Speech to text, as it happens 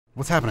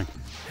What's happening?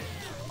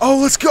 Oh,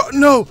 let's go!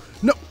 No!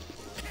 No!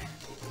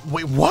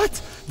 Wait,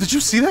 what? Did you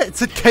see that? It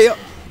said KO.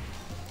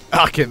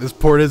 Okay, this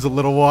port is a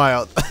little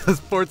wild. This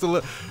port's a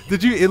little...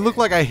 Did you... It looked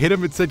like I hit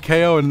him, it said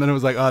KO, and then it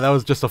was like, oh, that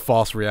was just a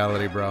false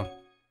reality, bro.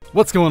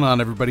 What's going on,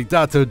 everybody?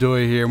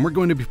 Dotodoya here, and we're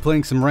going to be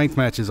playing some ranked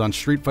matches on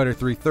Street Fighter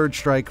 3 Third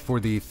Strike for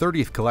the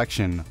 30th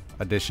collection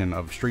edition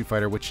of Street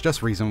Fighter, which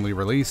just recently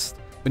released.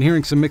 Been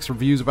hearing some mixed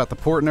reviews about the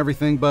port and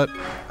everything, but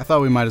I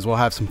thought we might as well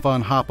have some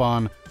fun, hop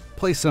on,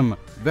 play some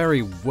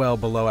very well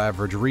below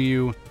average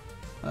Ryu,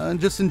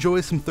 and just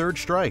enjoy some Third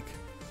Strike.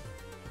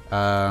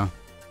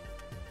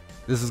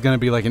 This is going to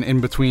be like an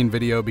in-between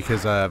video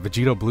because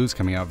Vegito Blue's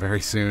coming out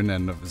very soon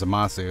and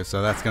Zamasu,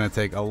 so that's going to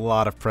take a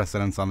lot of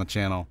precedence on the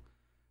channel.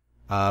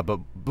 But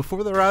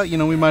before they're out, you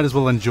know, we might as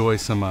well enjoy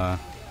some, I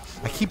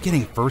keep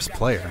getting first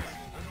player.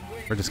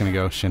 We're just going to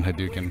go Shin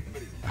Hadouken.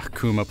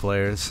 Akuma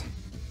players.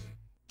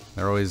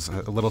 They're always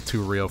a little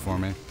too real for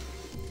me.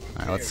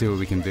 Alright, let's see what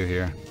we can do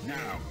here.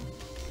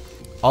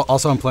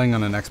 Also, I'm playing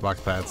on an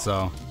Xbox pad,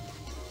 so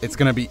it's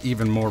going to be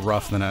even more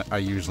rough than I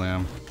usually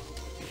am.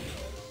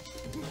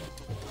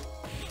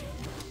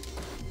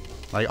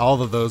 Like,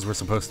 all of those were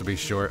supposed to be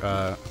short.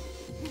 There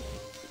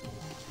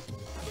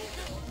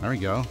we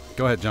go.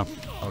 Go ahead, jump.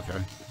 Okay.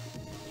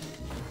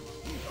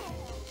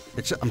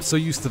 I'm so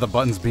used to the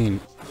buttons being...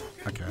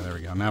 Okay, there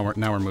we go. Now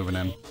we're moving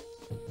in.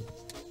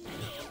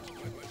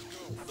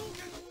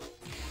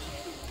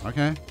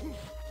 Okay.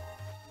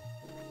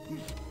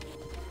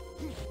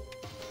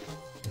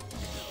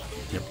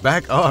 Get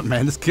back up,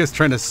 man. This kid's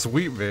trying to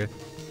sweep me.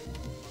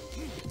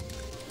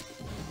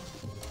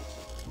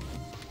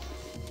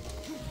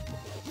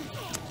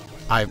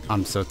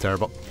 I'm so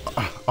terrible.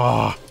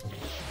 Oh.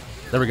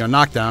 There we go.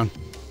 Knockdown.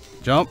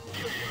 Jump.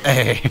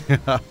 Hey.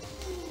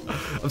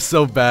 I'm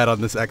so bad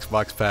on this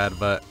Xbox pad,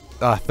 but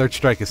Third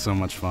Strike is so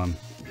much fun.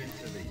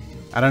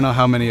 I don't know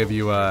how many of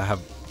you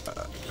have...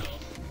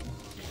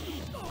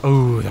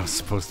 Oh, that was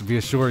supposed to be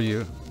a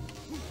Shoryu.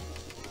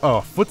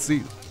 Oh,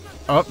 footsie.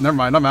 Oh, never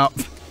mind. I'm out.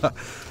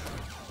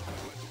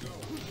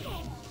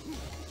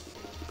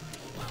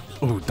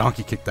 Oh,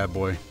 donkey kick that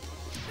boy.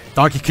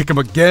 Donkey kick him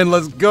again.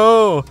 Let's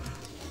go.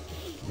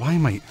 Why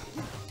am I...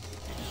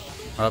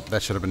 Oh,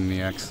 that should have been an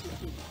EX.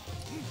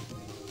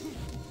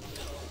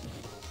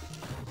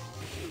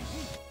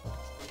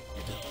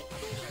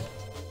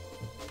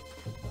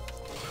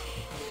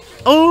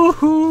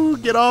 Oh,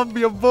 get off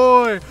me,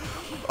 boy.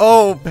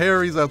 Oh,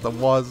 parry's at the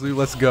wazoo.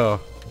 Let's go.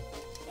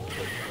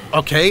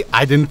 Okay,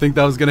 I didn't think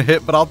that was going to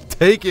hit, but I'll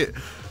take it.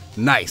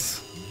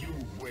 Nice.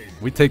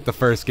 We take the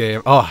first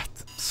game. Oh,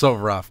 so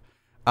rough.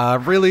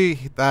 Really,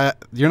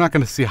 you're not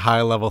going to see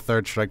high-level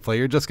Third Strike play.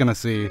 You're just going to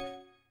see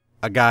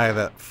a guy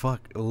that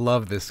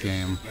loved this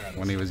game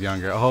when he was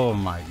younger. Oh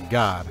my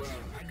god.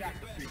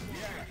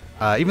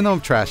 Even though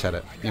I'm trash at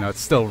it, you know,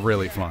 it's still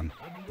really fun.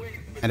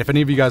 And if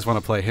any of you guys want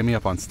to play, hit me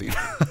up on Steam.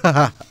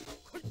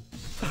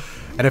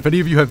 And if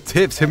any of you have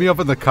tips, hit me up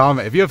in the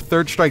comment. If you have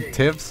Third Strike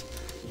tips...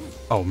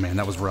 Oh man,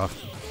 that was rough.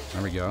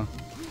 There we go.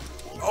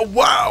 Oh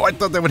wow, I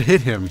thought that would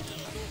hit him.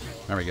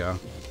 There we go.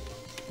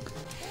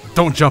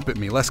 Don't jump at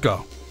me, let's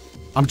go.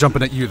 I'm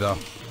jumping at you though.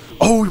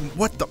 Oh,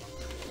 what the...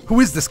 Who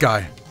is this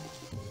guy?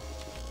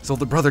 His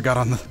older brother got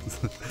on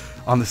the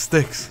on the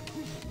sticks.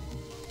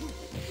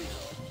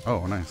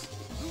 Oh, nice.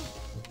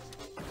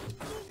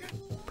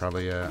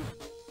 Probably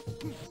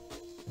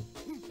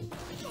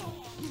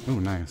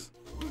Ooh, nice.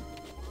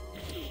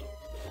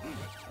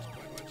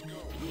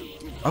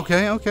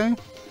 Okay, okay.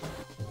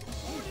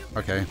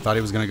 Okay, thought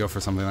he was gonna go for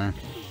something there.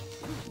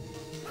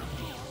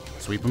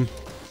 Sweep him.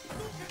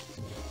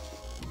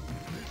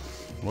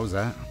 What was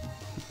that?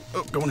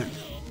 Oh, going in.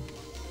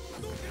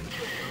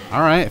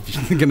 All right,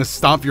 if you're gonna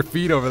stomp your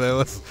feet over there,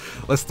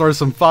 let's throw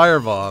some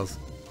fireballs.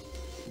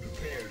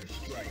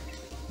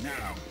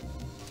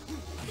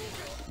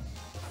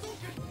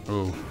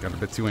 Ooh, got a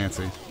bit too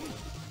antsy.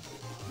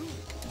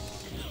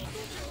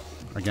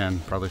 Again,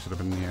 probably should have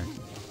been in the air.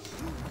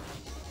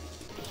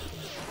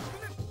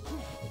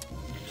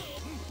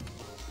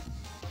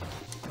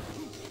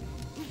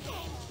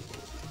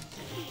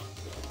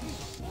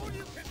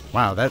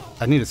 Wow,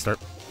 I need to start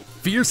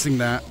fiercing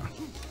that.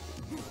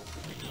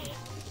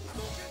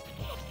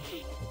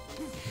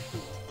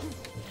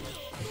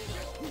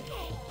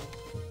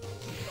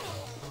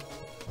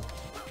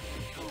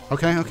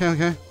 Okay, okay,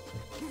 okay.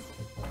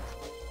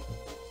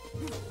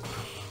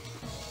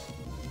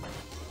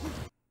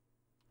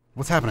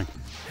 What's happening?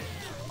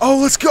 Oh,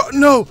 let's go!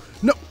 No!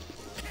 No!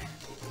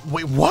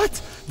 Wait,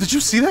 what? Did you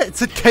see that? It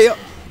said KO.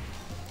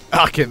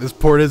 Okay, this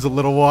port is a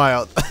little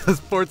wild. This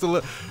port's a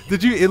little...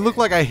 Did you... It looked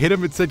like I hit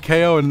him, it said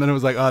KO, and then it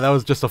was like, oh, that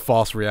was just a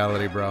false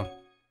reality, bro.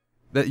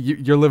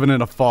 You're living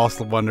in a false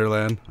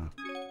wonderland.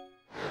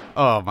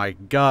 Oh my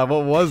god,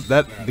 what was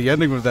that? The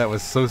ending of that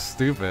was so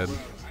stupid.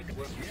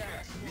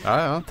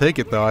 I'll take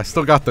it though. I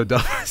still got the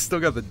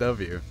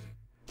W.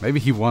 Maybe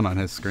he won on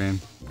his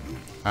screen.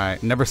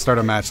 Alright, never start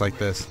a match like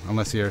this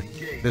unless you're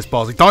this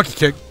ballsy. Donkey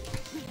kick!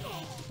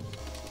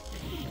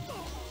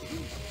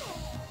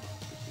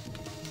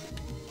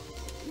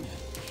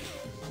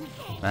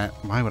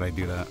 Why would I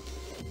do that?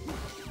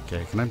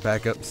 Okay, can I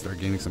back up and start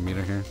gaining some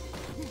meter here?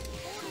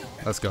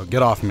 Let's go.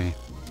 Get off me.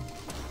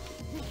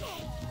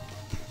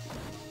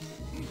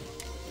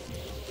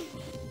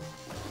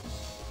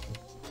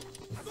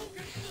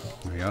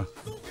 There we go.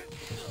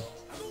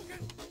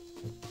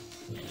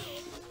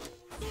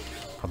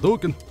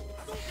 Hadouken!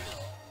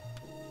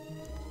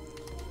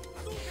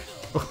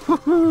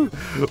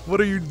 What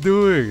are you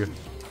doing?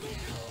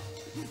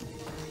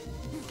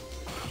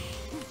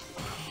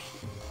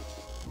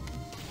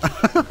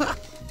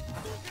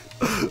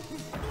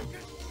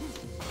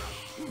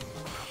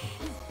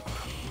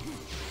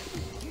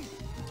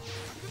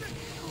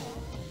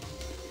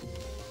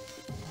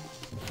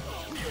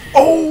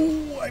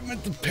 Oh, I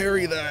meant to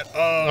parry that.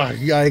 Oh,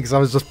 yikes. I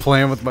was just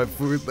playing with my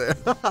food there.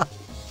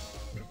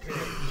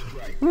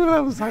 Ooh,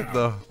 that was hype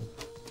though.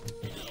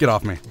 Get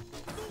off me.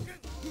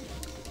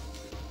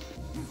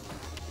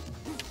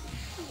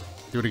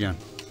 Do it again.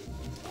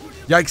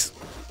 Yikes.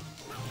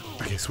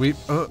 Okay, sweep.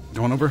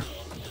 Going over.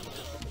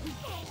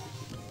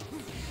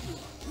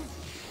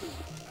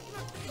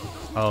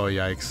 Oh,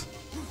 yikes.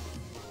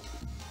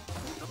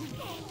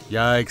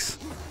 Yikes.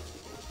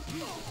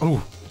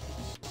 Oh.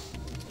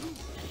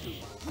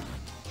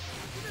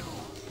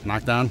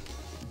 Knockdown.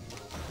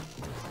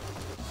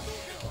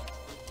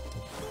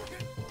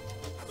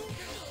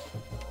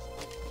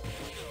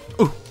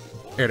 Ooh.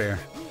 Air to air.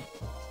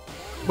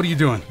 What are you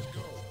doing?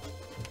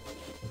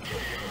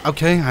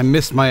 Okay, I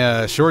missed my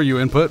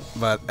Shoryu input,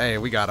 but hey,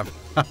 we got him.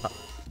 1-1,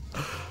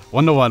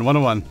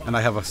 1-1. And I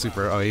have a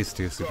super. Oh, he's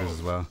 2 supers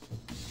as well.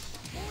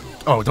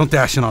 Oh, don't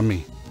dash in on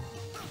me.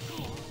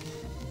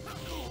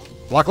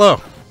 Block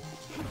low.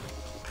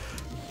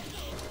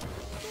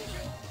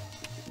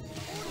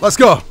 Let's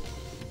go.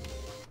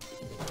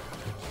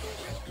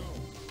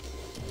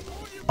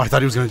 Oh, I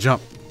thought he was going to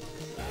jump.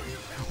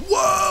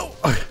 Whoa!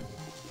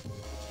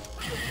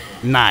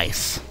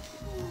 Nice.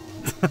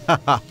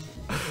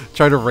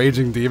 Try to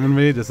raging demon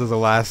me just as a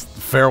last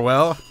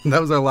farewell.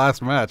 That was our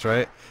last match,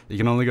 right? You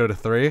can only go to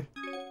 3.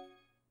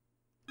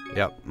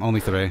 Yep, only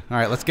 3.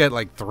 Alright, let's get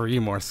like 3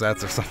 more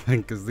sets or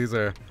something, because these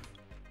are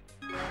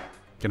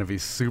gonna be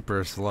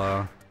super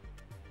slow.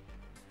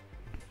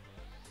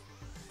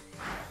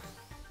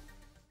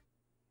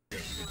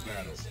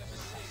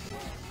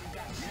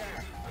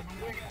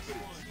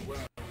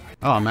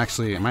 Oh, am I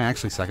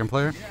actually second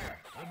player?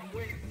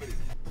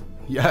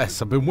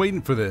 Yes, I've been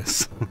waiting for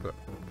this.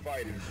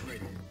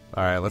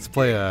 Alright, let's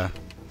play a...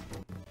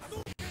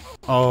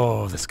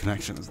 Oh, this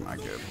connection is not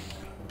good.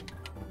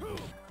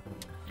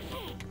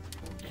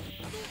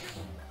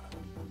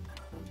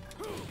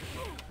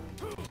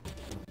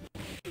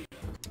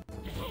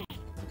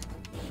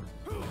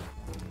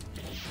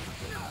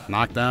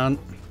 Knockdown.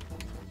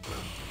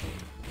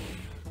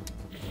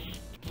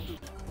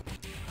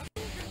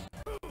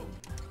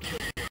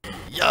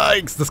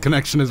 Yikes, this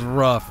connection is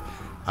rough.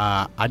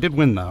 I did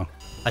win though.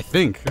 I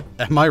think.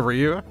 Am I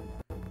Ryu?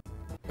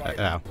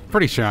 Yeah,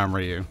 pretty sure I'm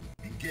Ryu.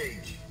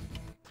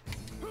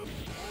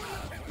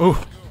 Ooh.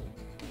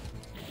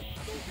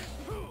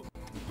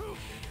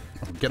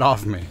 Get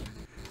off me.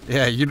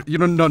 Yeah, you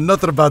don't know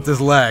nothing about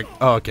this lag.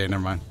 Oh, okay,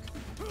 never mind.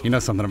 You know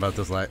something about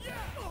this lag.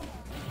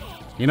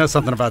 You know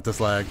something about this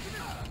lag.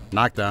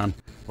 Knockdown.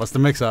 What's the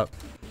mix-up?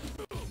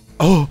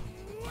 Oh!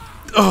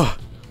 Oh!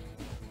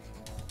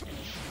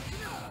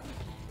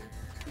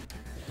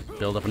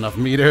 Build up enough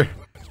meter.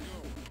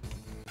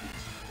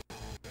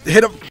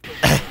 Hit him!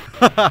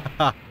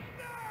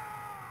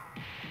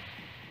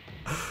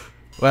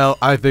 Well,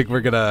 I think we're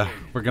gonna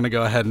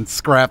go ahead and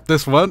scrap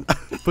this one.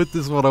 Put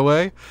this one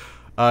away.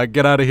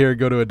 Get out of here and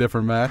go to a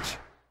different match.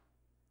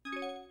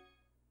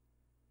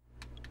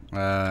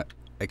 No.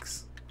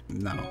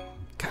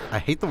 God, I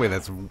hate the way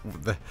that's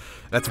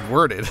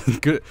worded.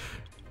 Good.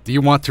 Do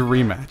you want to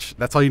rematch?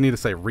 That's all you need to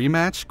say.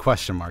 Rematch?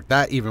 Question mark.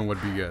 That even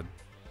would be good.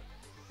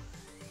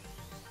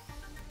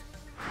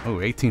 Oh,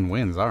 18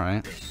 wins. All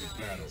right.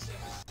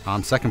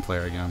 I'm second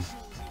player again.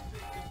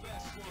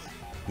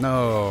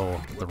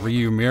 No, the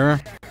Ryu mirror.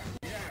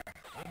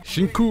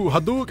 Shinku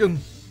Hadouken.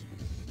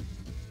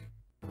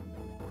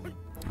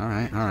 All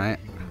right.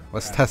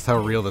 Let's test how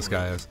real this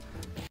guy is.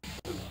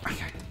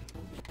 Okay.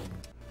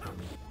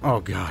 Oh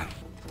god.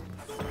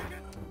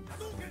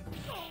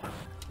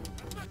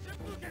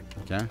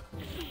 Okay.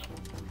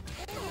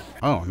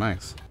 Oh,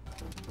 nice.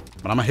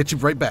 But I'm gonna hit you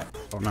right back.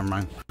 Oh, never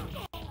mind.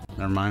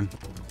 Never mind.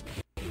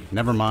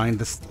 Never mind.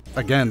 This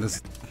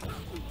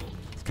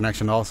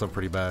connection also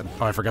pretty bad.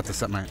 Oh, I forgot to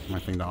set my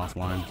thing to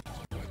offline.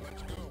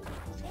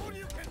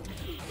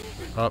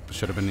 Oh,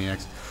 should have been the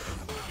X.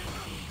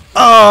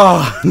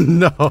 Oh,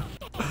 no.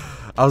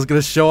 I was going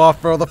to show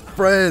off for all the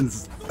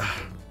friends.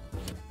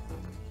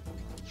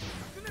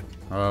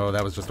 Oh,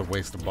 that was just a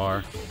waste of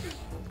bar.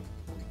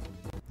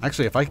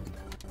 Actually, if I...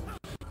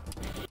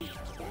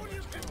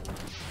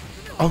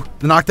 Oh,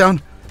 the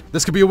knockdown.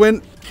 This could be a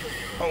win.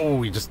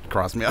 Oh, he just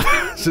crossed me out.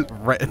 Just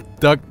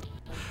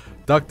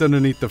ducked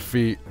underneath the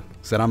feet.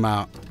 Said I'm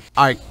out.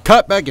 Alright,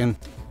 cut back in.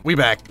 We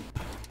back.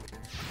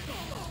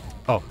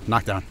 Oh,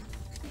 knockdown.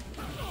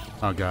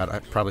 Oh god, I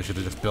probably should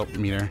have just built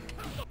meter.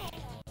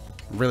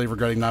 Really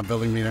regretting not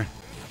building meter.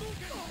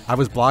 I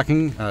was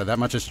blocking, that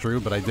much is true,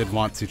 but I did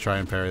want to try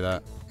and parry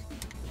that.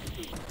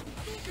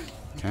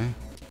 Okay.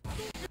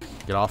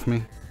 Get off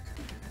me.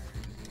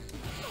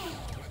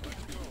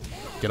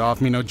 Get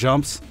off me, no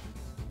jumps.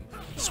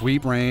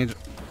 Sweep range.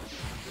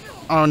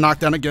 Oh,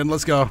 knockdown again,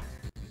 let's go.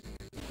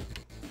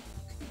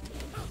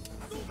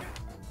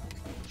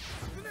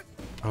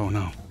 Oh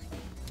no.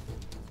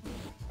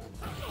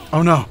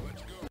 Oh no.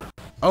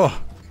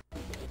 Oh.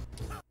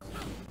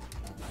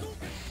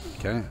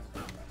 Okay.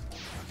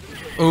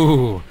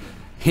 Ooh.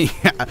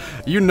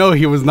 You know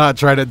he was not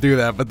trying to do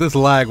that, but this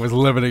lag was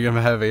limiting him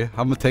heavy.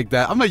 I'm gonna take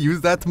that. I'm gonna use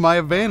that to my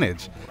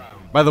advantage.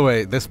 By the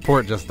way, this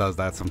port just does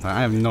that sometimes.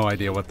 I have no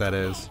idea what that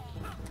is.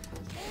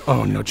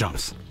 Oh, no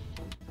jumps.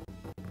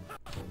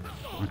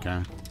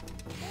 Okay.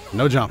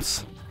 No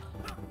jumps.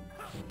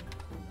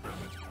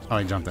 Oh,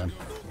 he jumped in.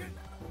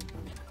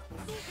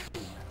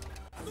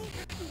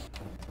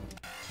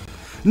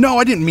 No,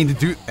 I didn't mean to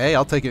do... Hey,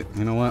 I'll take it.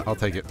 You know what? I'll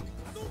take it.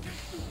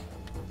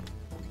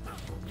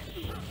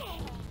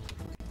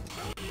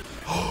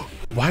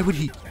 Why would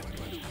he...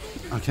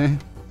 Okay.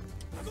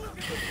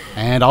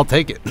 And I'll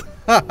take it.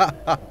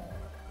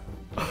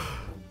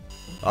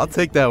 I'll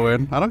take that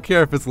win. I don't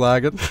care if it's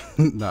lagging.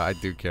 No, I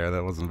do care.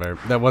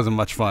 That wasn't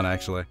much fun,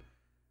 actually.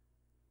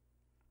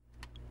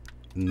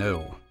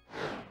 No.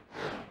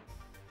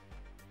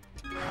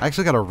 I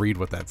actually gotta read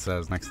what that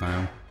says next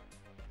time.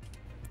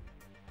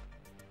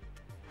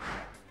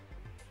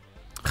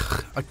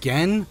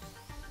 Again?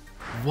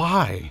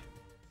 Why?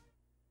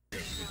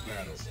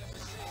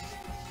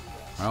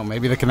 Well,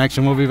 maybe the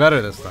connection will be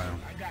better this time.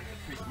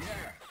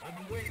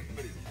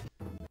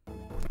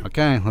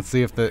 Okay, let's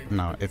see if the...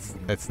 No,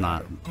 it's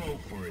not.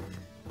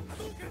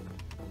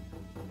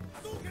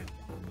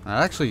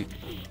 Actually,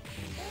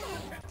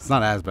 it's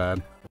not as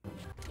bad.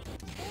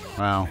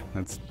 Wow,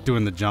 it's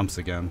doing the jumps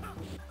again.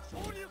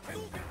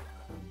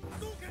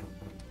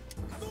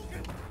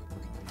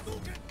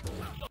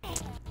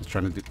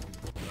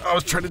 I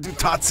was trying to do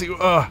Tatsu.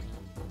 Ugh.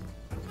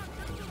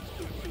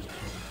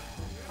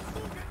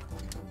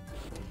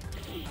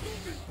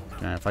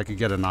 Okay, if I could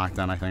get a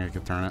knockdown, I think I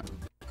could turn it.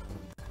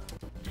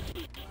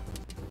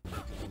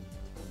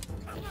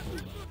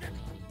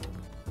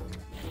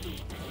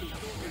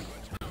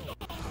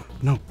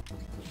 No.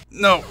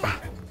 No.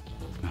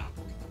 No.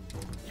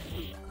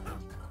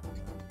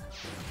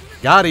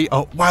 Got it.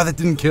 Oh, wow, that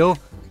didn't kill.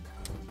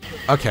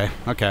 Okay,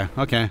 okay,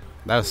 okay.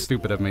 That was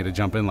stupid of me to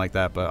jump in like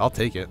that, but I'll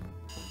take it.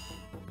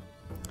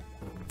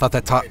 Thought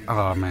that taught.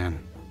 Oh, man.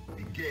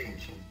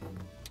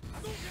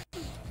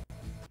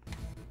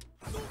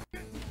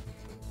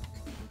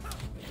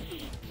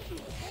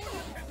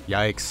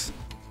 Yikes.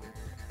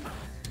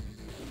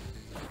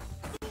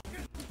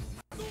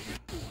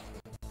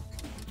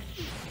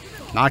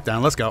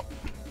 Knockdown, let's go.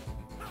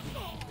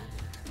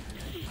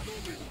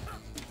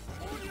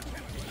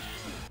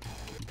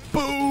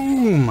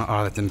 Boom!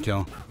 Oh, that didn't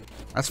kill.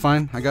 That's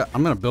fine. I'm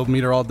gonna build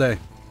meter all day.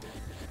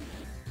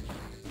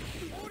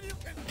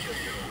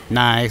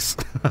 Nice.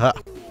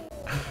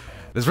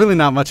 There's really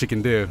not much he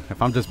can do.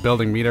 If I'm just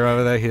building meter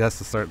over there, he has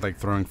to start like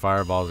throwing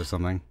fireballs or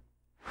something.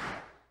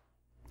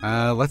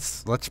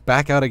 Let's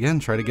back out again.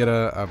 Try to get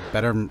a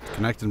better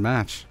connected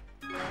match.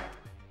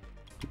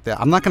 Yeah,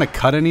 I'm not gonna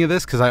cut any of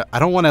this because I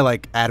don't want to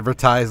like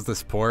advertise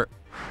this port.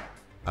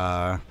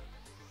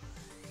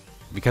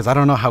 Because I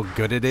don't know how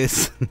good it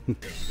is.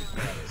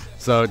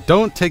 So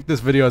don't take this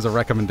video as a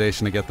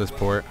recommendation to get this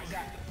port.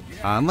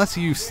 Unless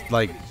you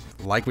like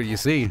what you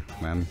see,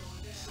 then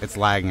it's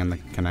lagging in the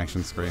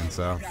connection screen,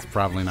 so it's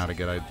probably not a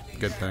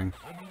good thing.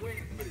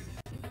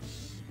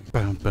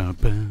 Bum, bum,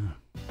 bum.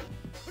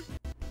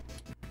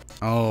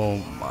 Oh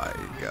my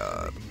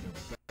god.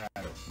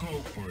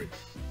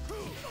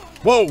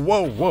 Whoa,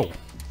 whoa, whoa.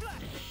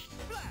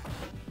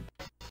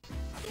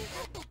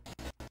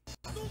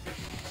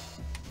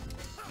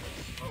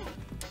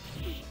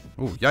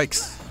 Oh,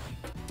 yikes.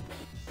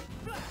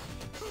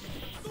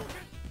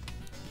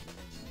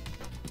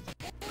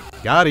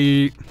 Got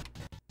it.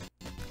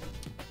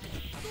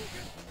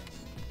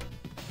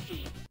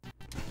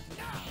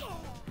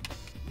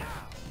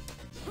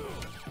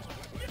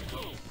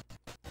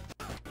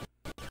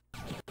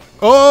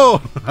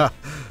 Oh!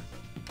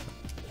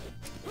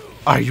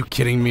 Are you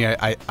kidding me?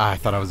 I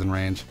thought I was in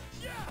range.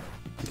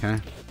 Okay.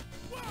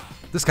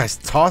 This guy's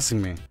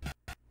tossing me.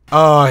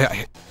 Oh,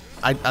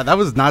 that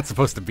was not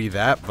supposed to be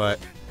that, but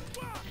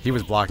he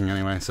was blocking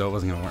anyway, so it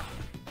wasn't gonna work.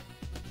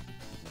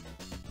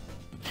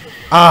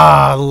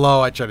 Ah,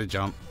 low. I tried to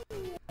jump.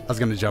 I was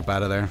gonna jump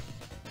out of there.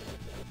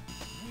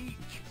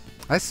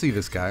 I see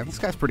this guy. This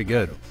guy's pretty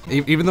good.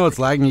 Even though it's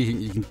lagging,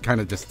 you can kind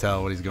of just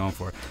tell what he's going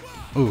for.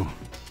 Ooh.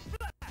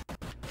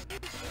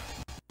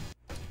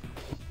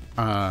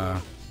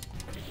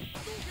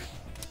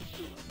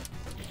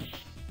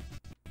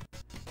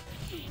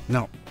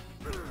 No.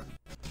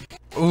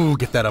 Ooh,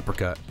 get that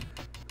uppercut.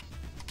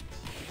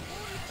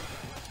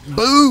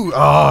 Boo!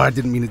 Oh, I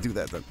didn't mean to do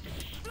that then.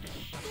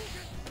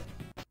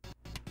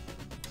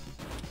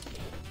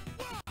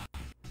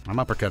 I'm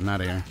uppercutting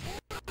out of here.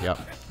 Yep.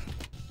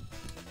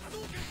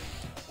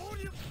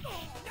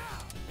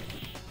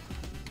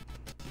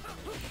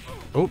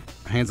 Oh,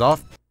 hands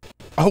off.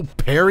 Oh,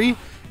 parry?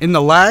 In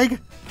the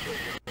lag?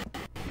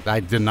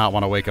 I did not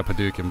want to wake up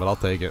Hadouken, but I'll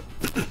take it.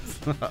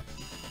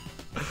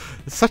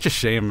 It's such a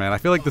shame, man. I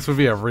feel like this would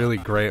be a really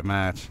great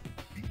match.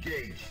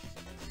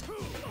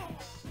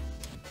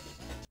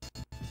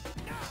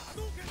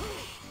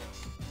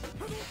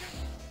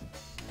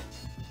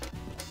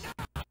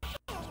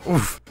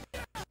 Oof.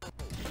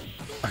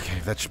 Okay,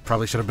 that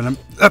probably should have been an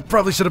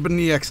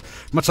EX.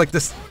 Much like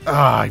this.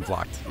 Ah, I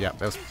blocked. Yeah,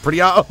 that was pretty.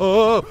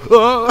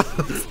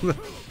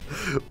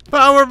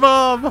 Power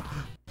bomb.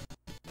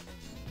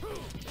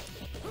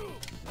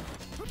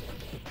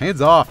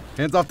 Hands off.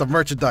 Hands off the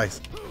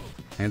merchandise.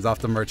 Hands off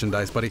the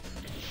merchandise, buddy.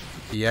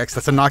 EX,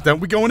 that's a knockdown.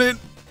 We going in.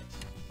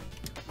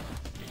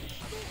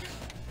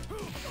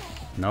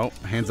 No,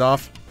 hands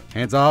off.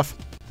 Hands off.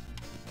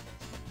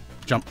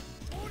 Jump.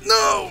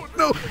 No,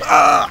 no.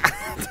 Ah.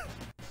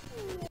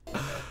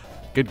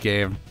 Good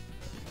game.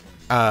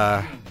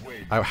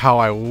 How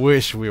I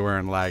wish we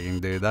weren't lagging,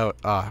 dude.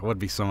 That would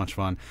be so much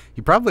fun.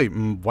 He probably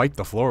wiped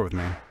the floor with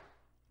me.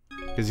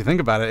 Because you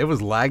think about it, it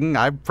was lagging.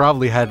 I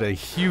probably had a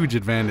huge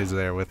advantage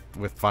there with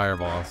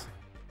fireballs.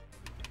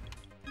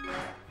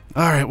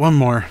 Alright, one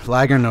more.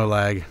 Lag or no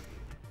lag.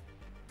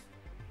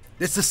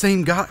 It's the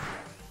same guy.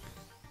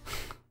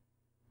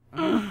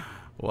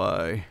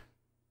 Why?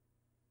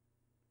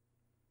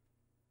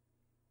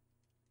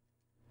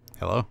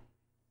 Hello?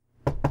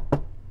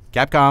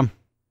 Capcom.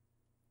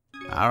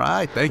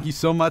 Alright, thank you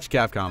so much,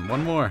 Capcom.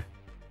 One more.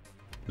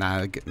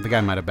 Nah, the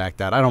guy might have backed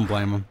out. I don't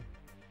blame him.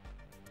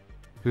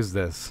 Who's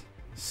this?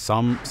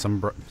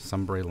 Sombre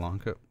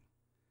Blanco.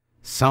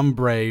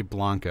 Sombre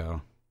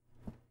Blanco.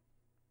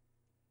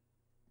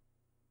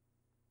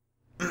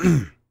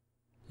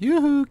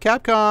 Yoo-hoo,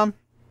 Capcom.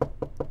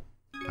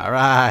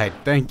 Alright,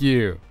 thank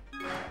you.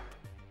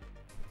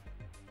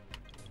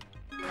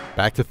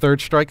 Back to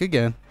third strike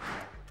again.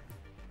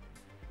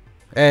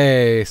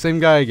 Hey, same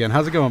guy again.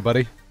 How's it going,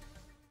 buddy?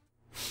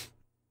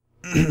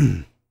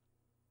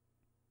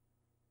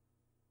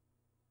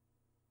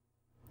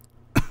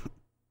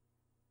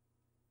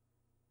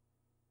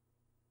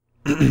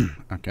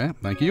 Okay,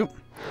 thank you.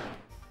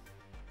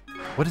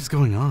 What is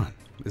going on?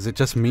 Is it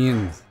just me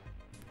and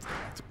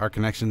our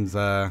connections?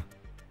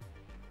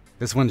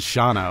 This one's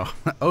Shano.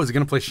 Oh, is he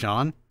gonna play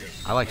Sean?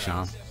 I like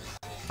Sean.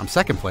 I'm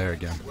second player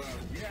again.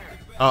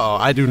 Uh-oh,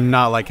 I do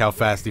not like how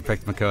fast he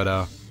picked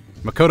Makoto.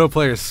 Makoto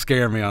players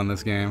scare me on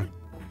this game.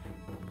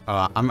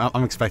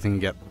 I'm expecting to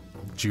get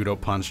judo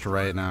punched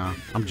right now.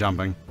 I'm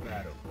jumping.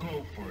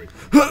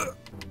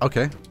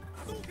 Okay.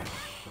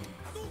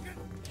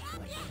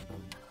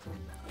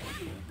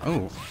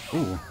 Oh,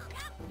 ooh.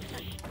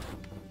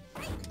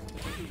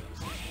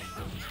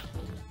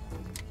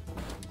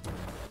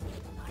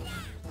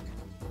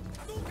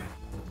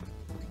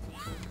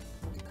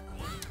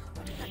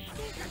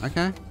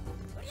 Okay.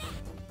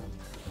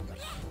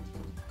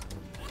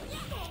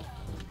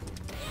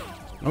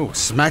 Oh,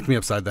 smacked me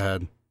upside the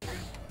head.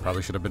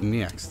 Probably should have been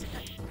next.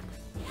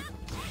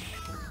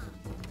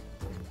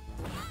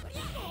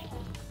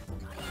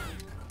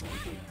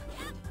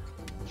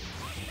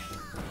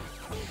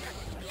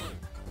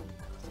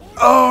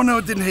 Oh no,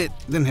 it didn't hit.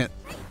 Didn't hit.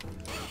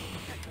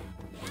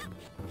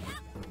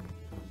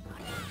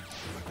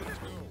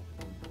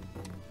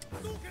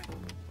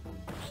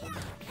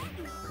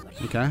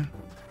 Okay.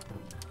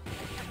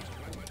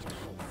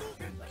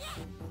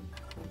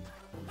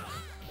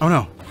 Oh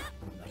no.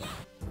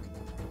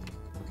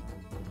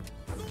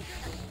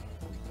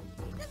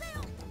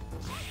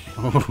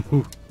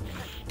 Oh,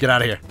 get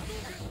out of here.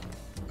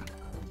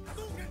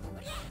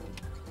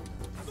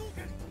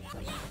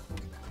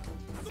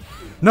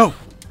 No.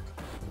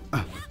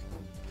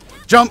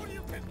 Jump.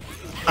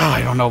 Oh,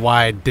 I don't know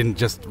why I didn't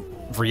just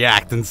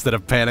react instead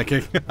of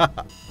panicking.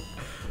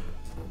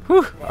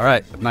 Whew. All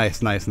right.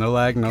 Nice, nice. No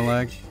lag, no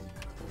lag.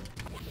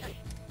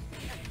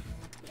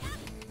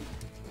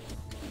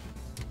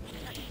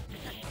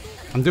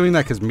 I'm doing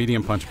that because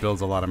medium punch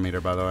builds a lot of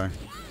meter, by the way.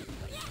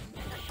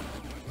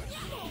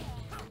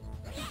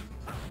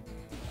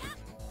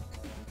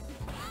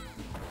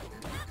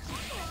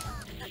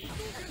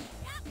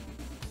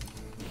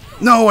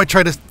 No, I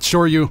tried to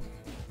shore you.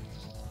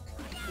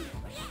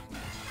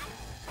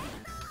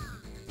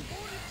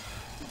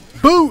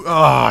 Boo!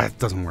 Oh, it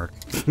doesn't work.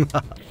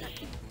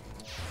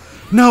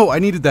 No, I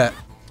needed that.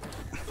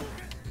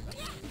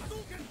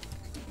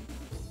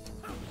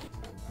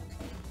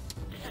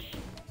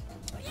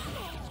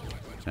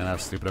 Man, that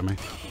was stupid of me.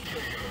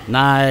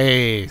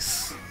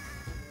 Nice.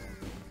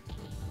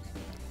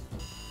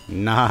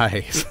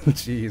 Nice.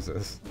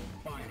 Jesus.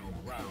 Final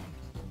round.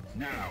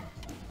 Now.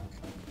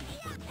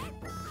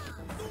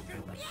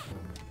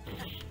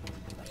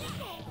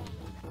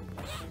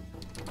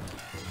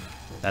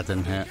 That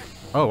didn't hit.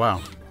 Oh,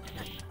 wow.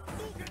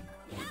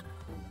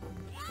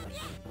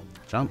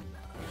 Jump.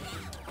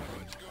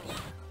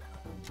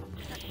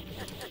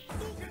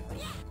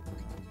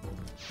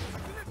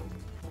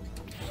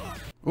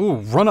 Ooh,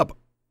 run up.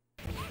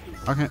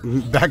 Okay,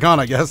 back on,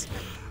 I guess.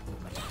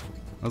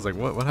 I was like,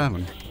 what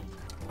happened?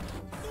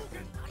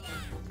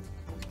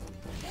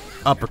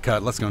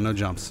 Uppercut, let's go, no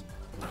jumps.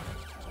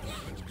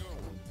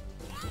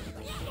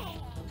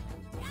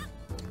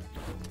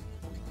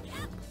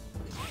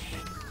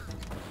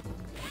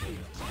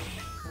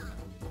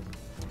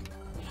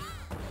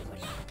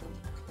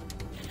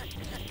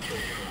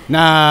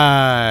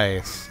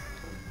 Nice!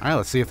 Alright,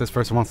 let's see if this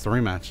person wants to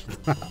rematch.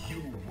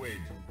 You win.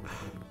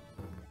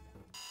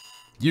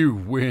 You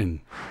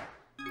win.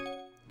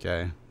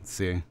 Okay, let's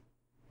see.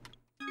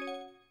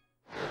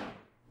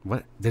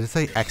 What? Did it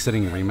say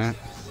exiting rematch?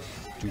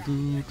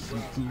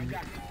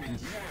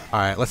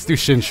 Alright, let's do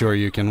Shin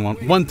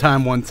Shoryuken. One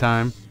time.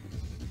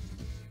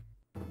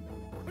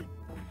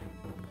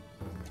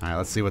 Alright,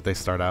 let's see what they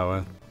start out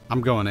with.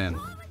 I'm going in. Into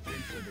the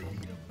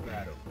heat of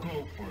battle.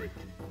 Go for it.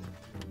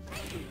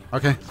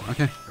 Okay.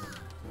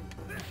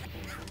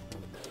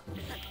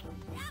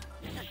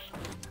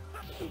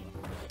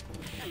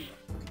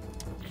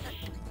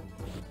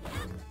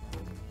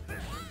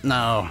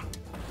 No.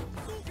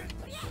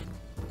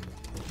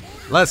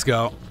 Let's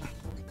go.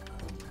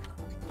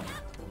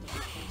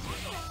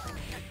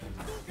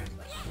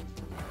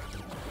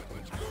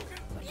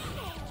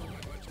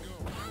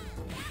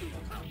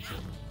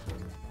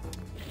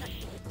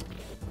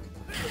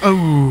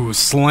 Oh,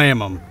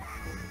 slam him.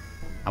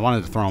 I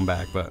wanted to throw him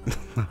back, but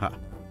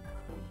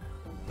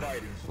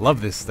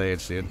love this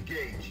stage, dude.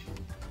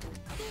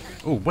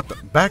 Oh, what the?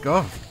 Back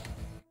off.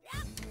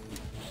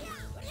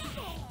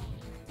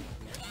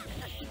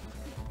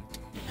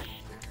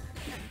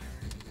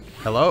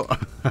 Hello?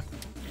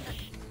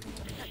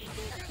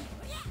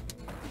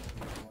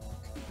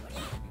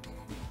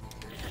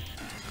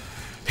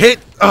 Hit!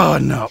 Oh,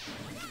 no.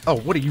 Oh,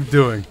 what are you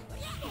doing?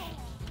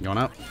 Going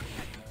up?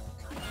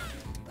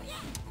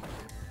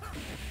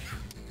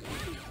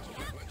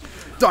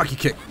 Donkey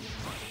kick.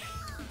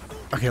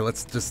 Okay,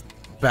 let's just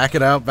back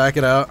it out,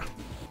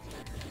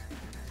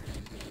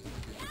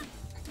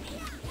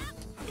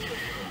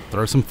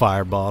 Throw some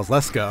fireballs.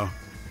 Let's go.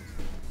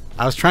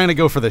 I was trying to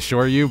go for the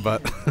Shoryu,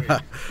 but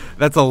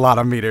that's a lot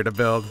of meter to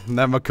build. And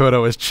that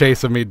Makoto was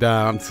chasing me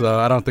down, so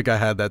I don't think I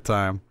had that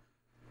time.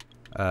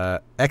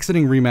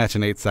 Exiting rematch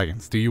in 8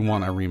 seconds. Do you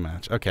want a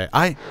rematch? Okay,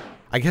 I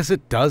guess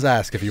it does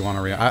ask if you want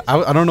a rematch.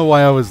 I don't know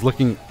why I was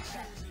looking...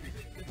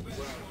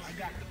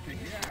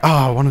 Oh,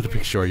 I wanted to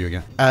pick Shoryu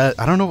again.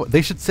 I don't know.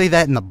 They should say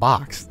that in the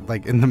box.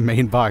 Like, in the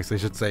main box. They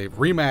should say,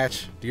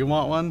 rematch. Do you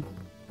want one?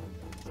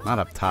 Not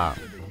up top.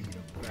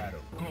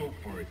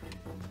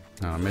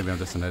 No, maybe I'm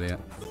just an idiot.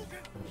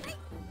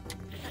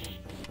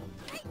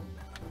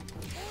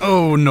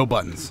 Oh, no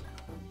buttons.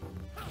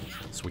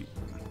 Sweet.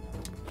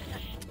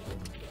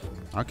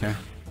 Okay.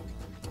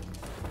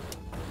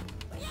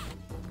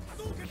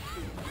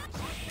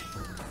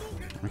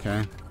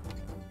 Okay.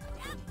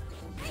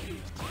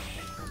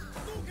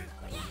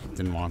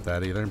 Didn't want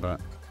that either, but...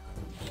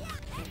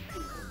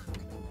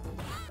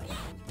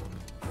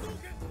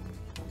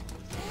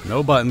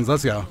 No buttons,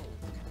 let's go.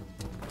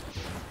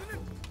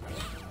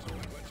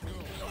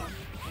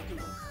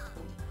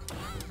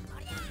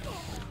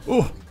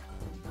 Ooh.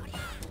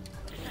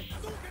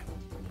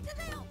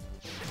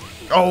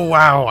 Oh,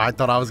 wow. I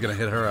thought I was going to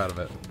hit her out of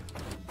it.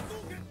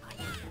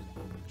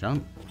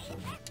 Jump.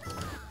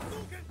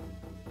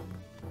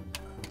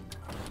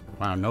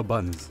 Wow, no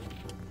buttons.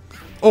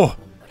 Oh,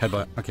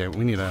 headbutt. Okay,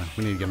 we need to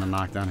get a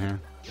knockdown here.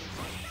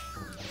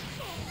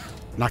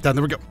 Knockdown,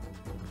 there we go.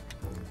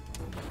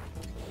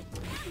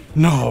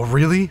 No,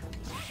 really?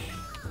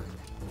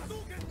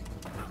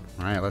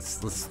 All right,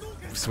 let's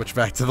switch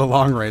back to the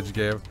long range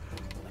game.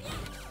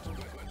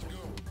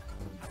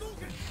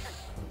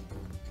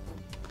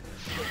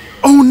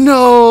 Oh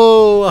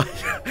no!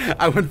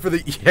 I went for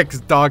the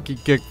EX donkey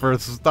kick for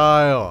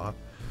style.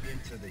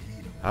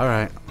 All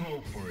right.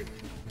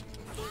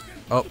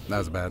 Oh, that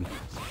was bad.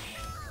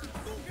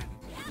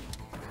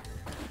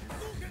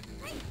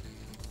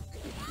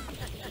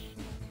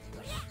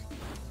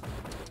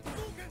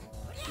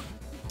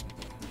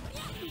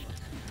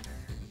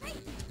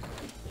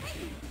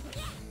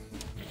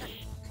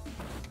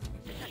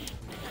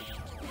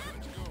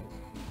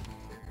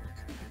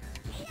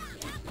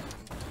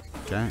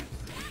 Okay.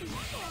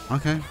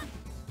 Okay.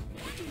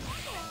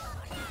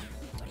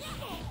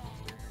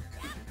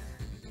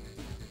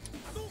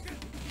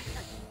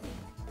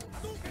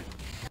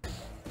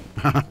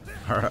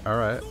 All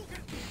right.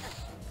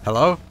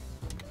 Hello?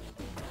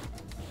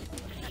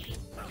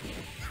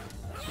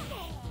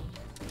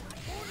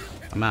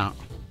 I'm out.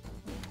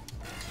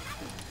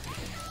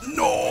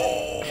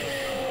 No!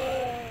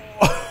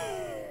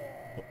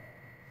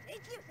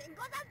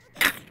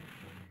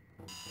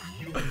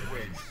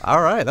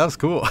 All right, that was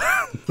cool.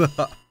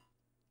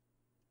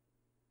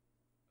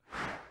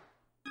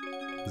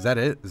 Is that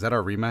it? Is that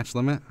our rematch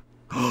limit?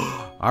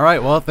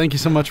 Alright, well, thank you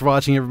so much for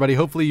watching, everybody.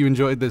 Hopefully you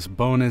enjoyed this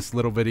bonus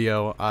little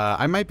video.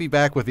 I might be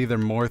back with either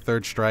more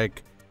Third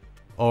Strike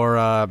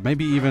or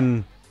maybe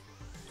even,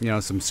 you know,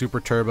 some Super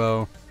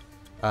Turbo.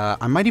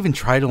 I might even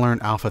try to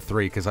learn Alpha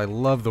 3 because I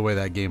love the way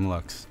that game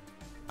looks.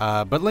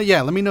 But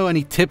yeah, let me know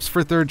any tips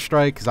for Third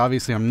Strike, because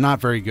obviously I'm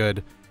not very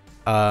good.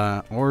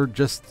 Or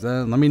just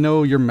let me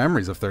know your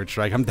memories of Third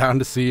Strike. I'm down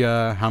to see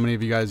how many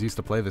of you guys used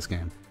to play this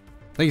game.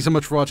 Thank you so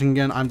much for watching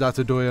again. I'm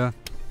Dotodoya.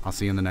 I'll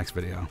see you in the next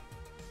video.